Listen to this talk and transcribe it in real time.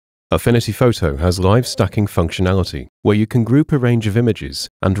Affinity Photo has live stacking functionality, where you can group a range of images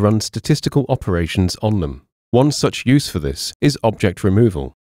and run statistical operations on them. One such use for this is object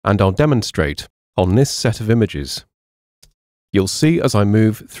removal, and I'll demonstrate on this set of images. You'll see as I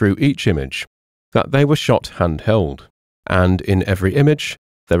move through each image that they were shot handheld, and in every image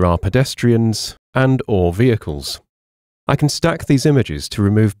there are pedestrians and/or vehicles. I can stack these images to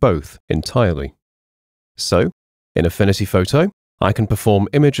remove both entirely. So, in Affinity Photo, I can perform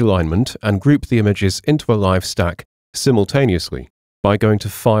image alignment and group the images into a live stack simultaneously by going to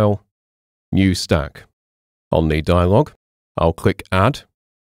File, New Stack. On the dialog, I'll click Add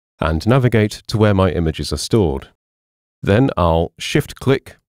and navigate to where my images are stored. Then I'll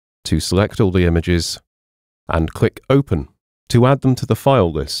Shift-click to select all the images and click Open to add them to the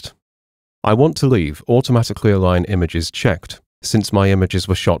file list. I want to leave Automatically Align Images checked, since my images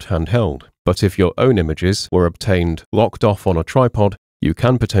were shot handheld, but if your own images were obtained locked off on a tripod, you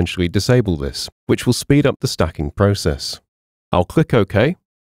can potentially disable this, which will speed up the stacking process. I'll click OK,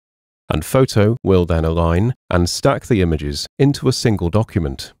 and Photo will then align and stack the images into a single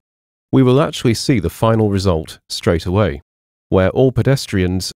document. We will actually see the final result straight away, where all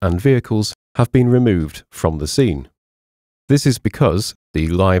pedestrians and vehicles have been removed from the scene. This is because the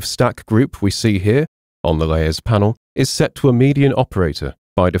live stack group we see here on the Layers panel is set to a median operator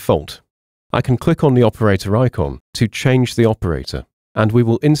by default. I can click on the operator icon to change the operator, and we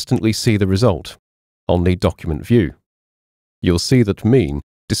will instantly see the result on the document view. You'll see that mean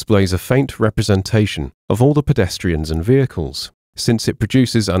displays a faint representation of all the pedestrians and vehicles, since it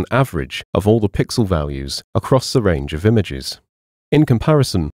produces an average of all the pixel values across the range of images. In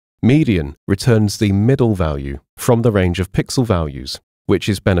comparison, median returns the middle value from the range of pixel values, which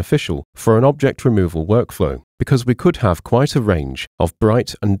is beneficial for an object removal workflow, because we could have quite a range of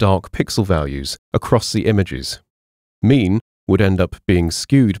bright and dark pixel values across the images. Mean would end up being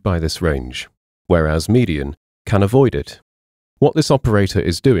skewed by this range, whereas median can avoid it. What this operator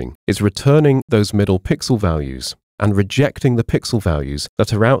is doing is returning those middle pixel values and rejecting the pixel values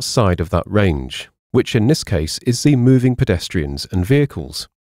that are outside of that range, which in this case is the moving pedestrians and vehicles.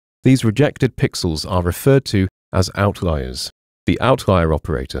 These rejected pixels are referred to as outliers. The outlier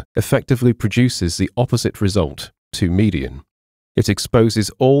operator effectively produces the opposite result to median. It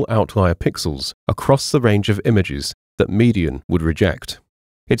exposes all outlier pixels across the range of images that median would reject.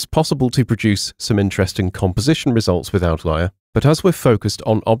 It's possible to produce some interesting composition results with outlier, but as we're focused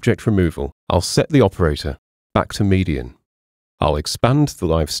on object removal, I'll set the operator back to median. I'll expand the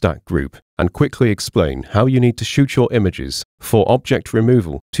live stack group and quickly explain how you need to shoot your images for object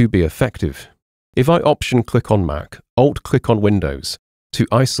removal to be effective. If I Option-click on Mac, Alt-click on Windows to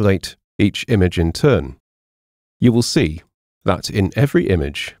isolate each image in turn, you will see that in every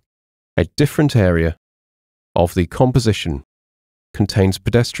image, a different area of the composition contains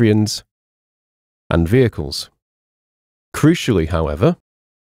pedestrians and vehicles. Crucially, however,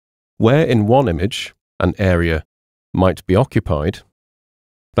 where in one image an area might be occupied,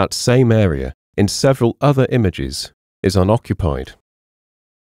 that same area in several other images is unoccupied.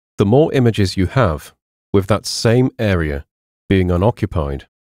 The more images you have with that same area being unoccupied,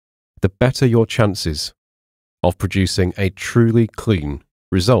 the better your chances of producing a truly clean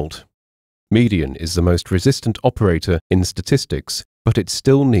result. Median is the most resistant operator in statistics, but it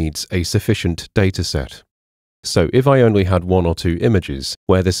still needs a sufficient dataset. So if I only had one or two images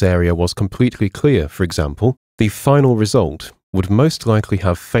where this area was completely clear, for example, the final result would most likely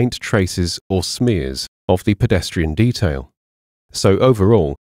have faint traces or smears of the pedestrian detail. So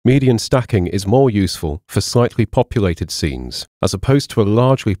overall, median stacking is more useful for slightly populated scenes, as opposed to a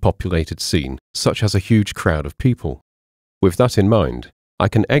largely populated scene, such as a huge crowd of people. With that in mind, I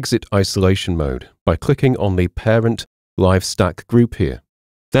can exit isolation mode by clicking on the parent live stack group here.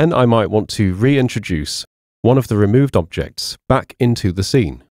 Then I might want to reintroduce one of the removed objects back into the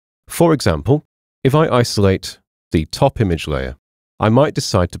scene. For example, if I isolate the top image layer, I might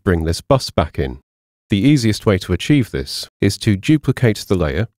decide to bring this bus back in. The easiest way to achieve this is to duplicate the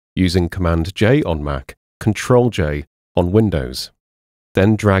layer using Command J on Mac, Control J on Windows.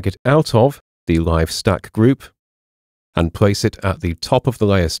 Then drag it out of the live stack group and place it at the top of the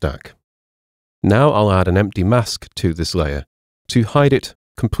layer stack. Now I'll add an empty mask to this layer to hide it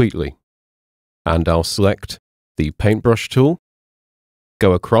completely. And I'll select the Paintbrush tool,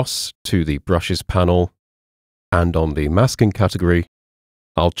 go across to the Brushes panel, and on the masking category,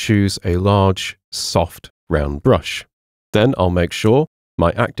 I'll choose a large, soft, round brush. Then I'll make sure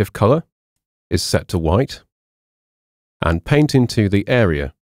my active color is set to white and paint into the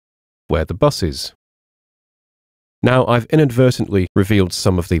area where the bus is. Now I've inadvertently revealed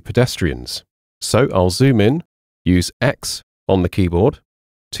some of the pedestrians, so I'll zoom in, use X on the keyboard,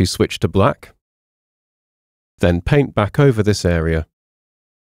 to switch to black, then paint back over this area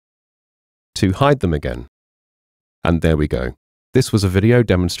to hide them again. And there we go. This was a video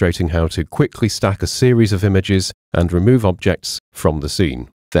demonstrating how to quickly stack a series of images and remove objects from the scene,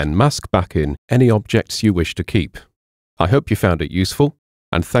 then mask back in any objects you wish to keep. I hope you found it useful,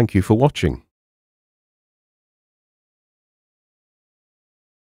 and thank you for watching.